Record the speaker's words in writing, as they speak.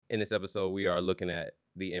In this episode, we are looking at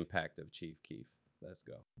the impact of Chief Keef. Let's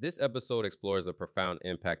go. This episode explores the profound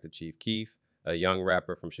impact of Chief Keef, a young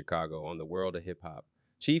rapper from Chicago, on the world of hip hop.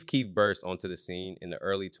 Chief Keef burst onto the scene in the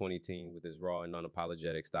early 2010s with his raw and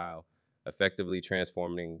unapologetic style, effectively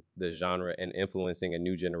transforming the genre and influencing a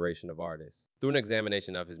new generation of artists. Through an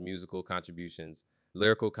examination of his musical contributions,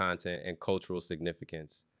 lyrical content, and cultural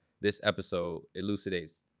significance, this episode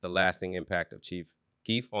elucidates the lasting impact of Chief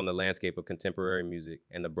Keef on the landscape of contemporary music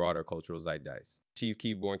and the broader cultural zeitgeist. Chief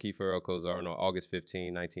Keef, born Kiefer Kozarno on August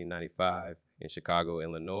 15, 1995, in Chicago,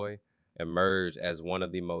 Illinois, emerged as one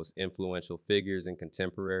of the most influential figures in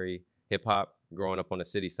contemporary hip-hop. Growing up on the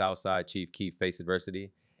city's south side, Chief Keef faced adversity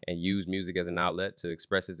and used music as an outlet to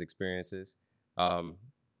express his experiences.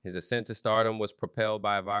 His ascent to stardom was propelled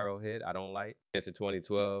by a viral hit, I Don't Like, in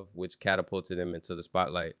 2012, which catapulted him into the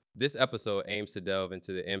spotlight. This episode aims to delve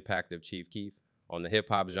into the impact of Chief Keef on the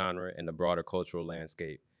hip-hop genre and the broader cultural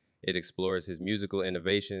landscape. It explores his musical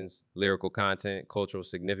innovations, lyrical content, cultural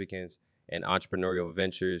significance, and entrepreneurial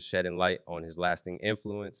ventures, shedding light on his lasting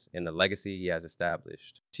influence and the legacy he has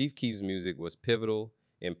established. Chief Keef's music was pivotal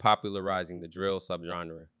in popularizing the drill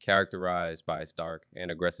subgenre, characterized by its dark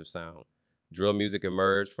and aggressive sound. Drill music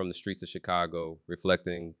emerged from the streets of Chicago,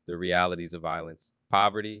 reflecting the realities of violence,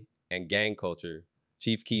 poverty, and gang culture.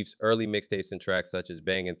 Chief Keef's early mixtapes and tracks such as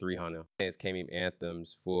Bangin' 300 became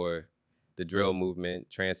anthems for the drill movement,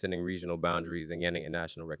 transcending regional boundaries and gaining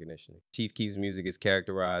national recognition. Chief Keef's music is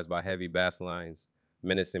characterized by heavy bass lines,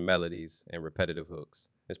 menacing melodies, and repetitive hooks.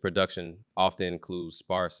 His production often includes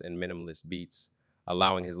sparse and minimalist beats,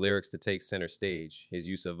 allowing his lyrics to take center stage. His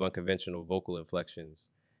use of unconventional vocal inflections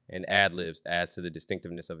and ad-libs adds to the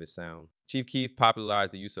distinctiveness of his sound. Chief Keef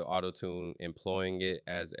popularized the use of auto-tune, employing it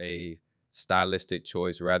as a stylistic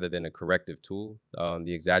choice rather than a corrective tool.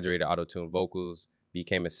 The exaggerated auto-tune vocals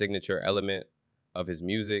became a signature element of his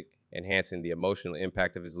music, enhancing the emotional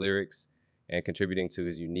impact of his lyrics and contributing to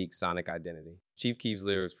his unique sonic identity. Chief Keef's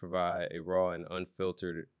lyrics provide a raw and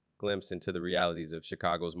unfiltered glimpse into the realities of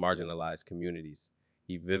Chicago's marginalized communities.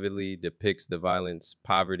 He vividly depicts the violence,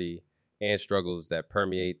 poverty, and struggles that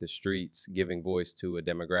permeate the streets, giving voice to a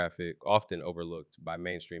demographic often overlooked by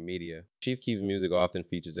mainstream media. Chief Keef's music often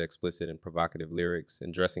features explicit and provocative lyrics,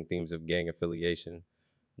 addressing themes of gang affiliation,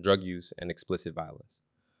 drug use, and explicit violence.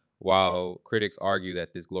 While critics argue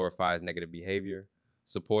that this glorifies negative behavior,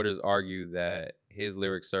 supporters argue that his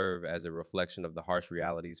lyrics serve as a reflection of the harsh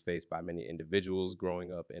realities faced by many individuals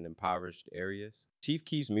growing up in impoverished areas. Chief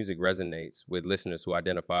Keef's music resonates with listeners who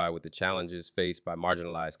identify with the challenges faced by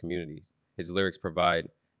marginalized communities. His lyrics provide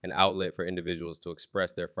an outlet for individuals to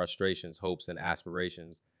express their frustrations, hopes, and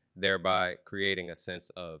aspirations, thereby creating a sense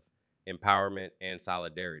of empowerment and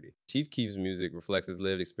solidarity. Chief Keef's music reflects his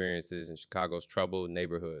lived experiences in Chicago's troubled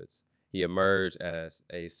neighborhoods. He emerged as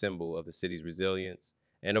a symbol of the city's resilience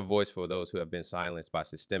and a voice for those who have been silenced by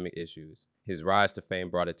systemic issues. His rise to fame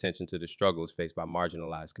brought attention to the struggles faced by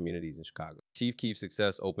marginalized communities in Chicago. Chief Keef's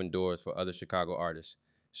success opened doors for other Chicago artists,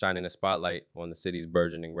 shining a spotlight on the city's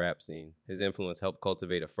burgeoning rap scene. His influence helped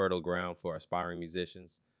cultivate a fertile ground for aspiring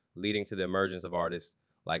musicians, leading to the emergence of artists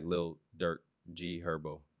like Lil Durk, G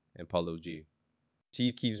Herbo, and Polo G.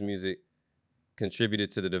 Chief Keef's music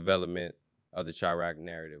contributed to the development of the Chirac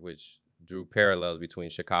narrative, which drew parallels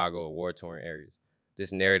between Chicago and war-torn areas.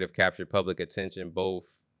 This narrative captured public attention both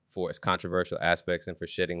for its controversial aspects and for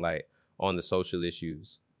shedding light on the social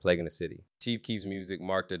issues plaguing the city. Chief Keef's music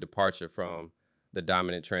marked a departure from the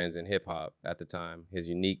dominant trends in hip-hop at the time. His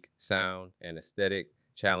unique sound and aesthetic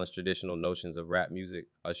challenged traditional notions of rap music,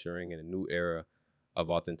 ushering in a new era of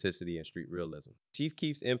authenticity and street realism. Chief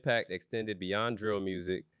Keef's impact extended beyond drill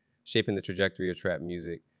music, shaping the trajectory of trap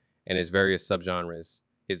music and its various subgenres.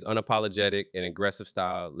 His unapologetic and aggressive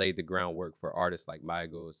style laid the groundwork for artists like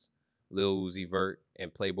Migos, Lil Uzi Vert,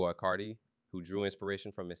 and Playboi Carti, who drew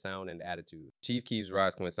inspiration from his sound and attitude. Chief Keef's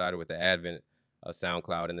rise coincided with the advent of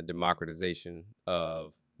SoundCloud and the democratization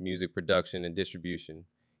of music production and distribution.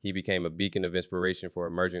 He became a beacon of inspiration for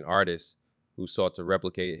emerging artists who sought to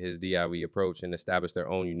replicate his DIY approach and establish their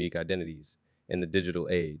own unique identities in the digital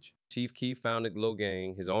age. Chief Keef founded Glow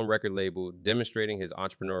Gang, his own record label, demonstrating his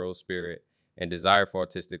entrepreneurial spirit and desire for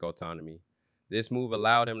artistic autonomy. This move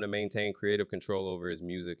allowed him to maintain creative control over his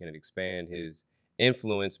music and expand his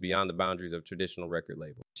influence beyond the boundaries of traditional record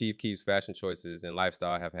labels. Chief Keef's fashion choices and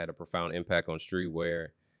lifestyle have had a profound impact on streetwear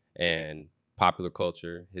and popular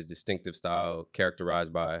culture. His distinctive style,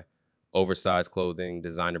 characterized by oversized clothing,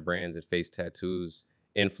 designer brands, and face tattoos,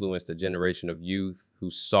 influenced a generation of youth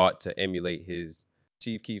who sought to emulate his.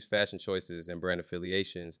 Chief Keef's fashion choices and brand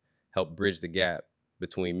affiliations helped bridge the gap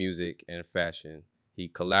between music and fashion, He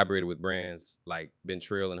collaborated with brands like Ben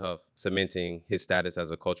Trill and Huff, cementing his status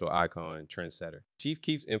as a cultural icon and trendsetter. Chief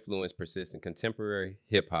Keef's influence persists in contemporary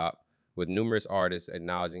hip hop, with numerous artists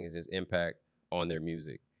acknowledging his impact on their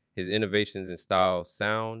music. His innovations in style,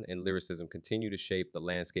 sound, and lyricism continue to shape the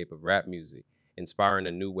landscape of rap music, inspiring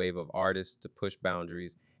a new wave of artists to push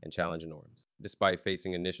boundaries and challenge norms. Despite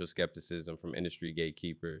facing initial skepticism from industry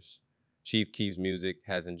gatekeepers, Chief Keef's music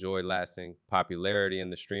has enjoyed lasting popularity in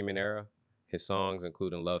the streaming era. His songs,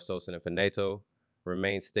 including Love Sosa and Finito,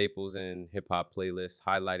 remain staples in hip hop playlists,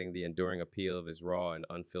 highlighting the enduring appeal of his raw and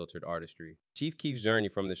unfiltered artistry. Chief Keef's journey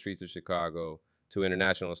from the streets of Chicago to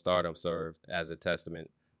international stardom served as a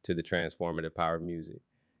testament to the transformative power of music.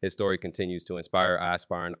 His story continues to inspire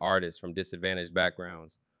aspiring artists from disadvantaged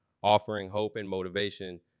backgrounds, offering hope and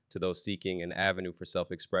motivation to those seeking an avenue for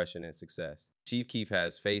self-expression and success. Chief Keef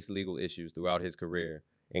has faced legal issues throughout his career,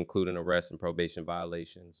 including arrest and probation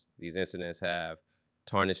violations. These incidents have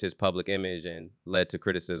tarnished his public image and led to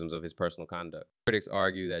criticisms of his personal conduct. Critics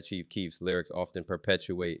argue that Chief Keef's lyrics often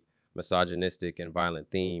perpetuate misogynistic and violent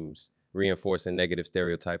themes, reinforcing negative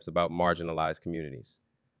stereotypes about marginalized communities.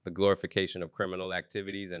 The glorification of criminal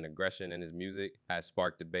activities and aggression in his music has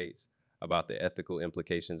sparked debates about the ethical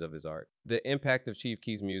implications of his art. The impact of Chief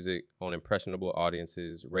Keef's music on impressionable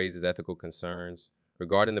audiences raises ethical concerns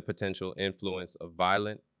regarding the potential influence of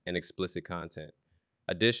violent and explicit content.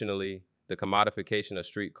 Additionally, the commodification of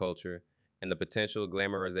street culture and the potential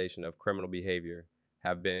glamorization of criminal behavior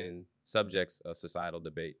have been subjects of societal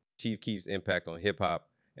debate. Chief Keef's impact on hip hop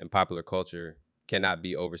and popular culture cannot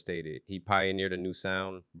be overstated. He pioneered a new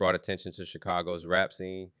sound, brought attention to Chicago's rap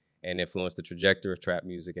scene, and influenced the trajectory of trap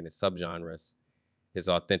music and its subgenres. His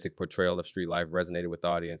authentic portrayal of street life resonated with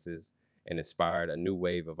audiences and inspired a new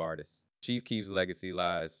wave of artists. Chief Keef's legacy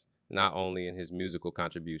lies not only in his musical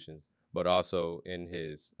contributions, but also in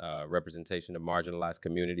his representation of marginalized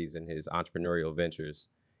communities and his entrepreneurial ventures,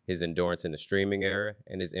 his endurance in the streaming era,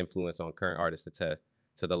 and his influence on current artists attest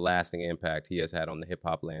to the lasting impact he has had on the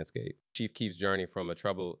hip-hop landscape. Chief Keef's journey from a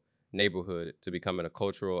troubled neighborhood to becoming a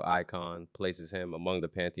cultural icon places him among the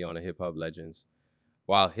pantheon of hip-hop legends.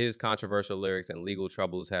 While his controversial lyrics and legal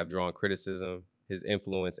troubles have drawn criticism, his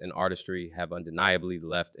influence and artistry have undeniably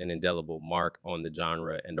left an indelible mark on the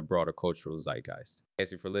genre and the broader cultural zeitgeist.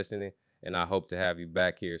 Thank you for listening, and I hope to have you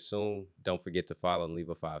back here soon. Don't forget to follow and leave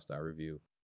a 5-star review.